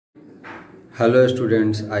Hello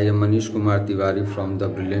students, I am Manish Kumar Tiwari from the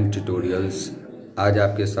brilliant tutorials. आज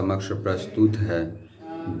आपके समक्ष प्रस्तुत है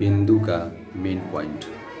बिंदु का मेन पॉइंट।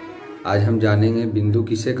 आज हम जानेंगे बिंदु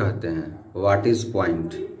किसे कहते हैं, व्हाट इज़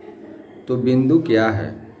पॉइंट। तो बिंदु क्या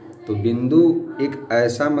है? तो बिंदु एक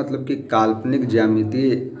ऐसा मतलब कि काल्पनिक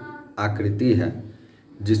ज्यामितीय आकृति है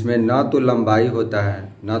जिसमें न तो लंबाई होता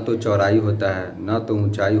है, न तो चौड़ाई होता है, न तो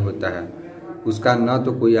ऊंचाई होता है, उसका न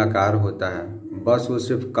तो कोई आकार होता है, बस वो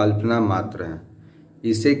सिर्फ कल्पना मात्र है।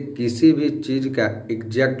 इसे किसी भी चीज़ का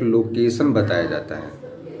एग्जैक्ट लोकेशन बताया जाता है।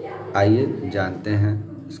 आइए जानते हैं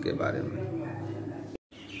इसके बारे में।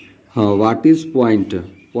 हाँ, व्हाट इज़ पॉइंट।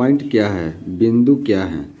 पॉइंट क्या है, बिंदु क्या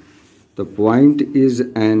है? तो point is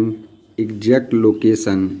an exact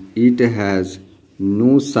location. It has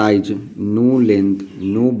no size, no length,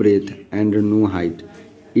 no breadth and no height.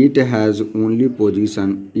 It has only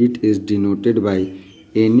position. It is denoted by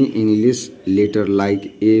any English letter like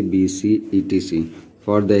A, B, C, etc.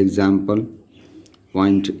 For the example,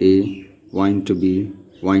 point A, point B,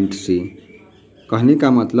 point C. कहने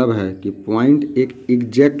का मतलब है कि point एक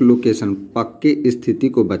exact location, पक्के स्थिति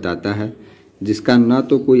को बताता है जिसका न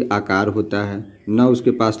तो कोई आकार होता है, न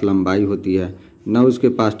उसके पास लंबाई होती है, न उसके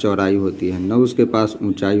पास चौड़ाई होती है, न उसके पास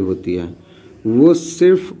ऊंचाई होती है। वो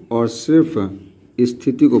सिर्फ और सिर्फ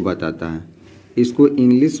स्थिति को बताता है। इसको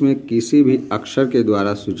इंग्लिश में किसी भी अक्षर के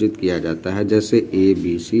द्वारा सूचित किया जाता है, जैसे ए,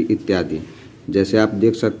 बी, सी इत्यादि। जैसे आप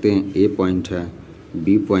देख सकते हैं, ए पॉइंट है,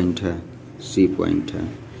 बी पॉइंट है, सी पॉइंट है।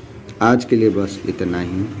 आज के लिए बस इतना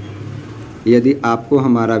ही। यदि आपको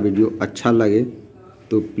हमारा वीडियो अच्छा लगे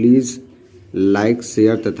तो प्लीज़ लाइक,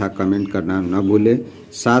 शेयर तथा कमेंट करना न भूलें।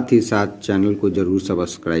 साथ ही साथ चैनल को ज़रूर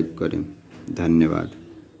सब्सक्राइब करें। धन्यवाद।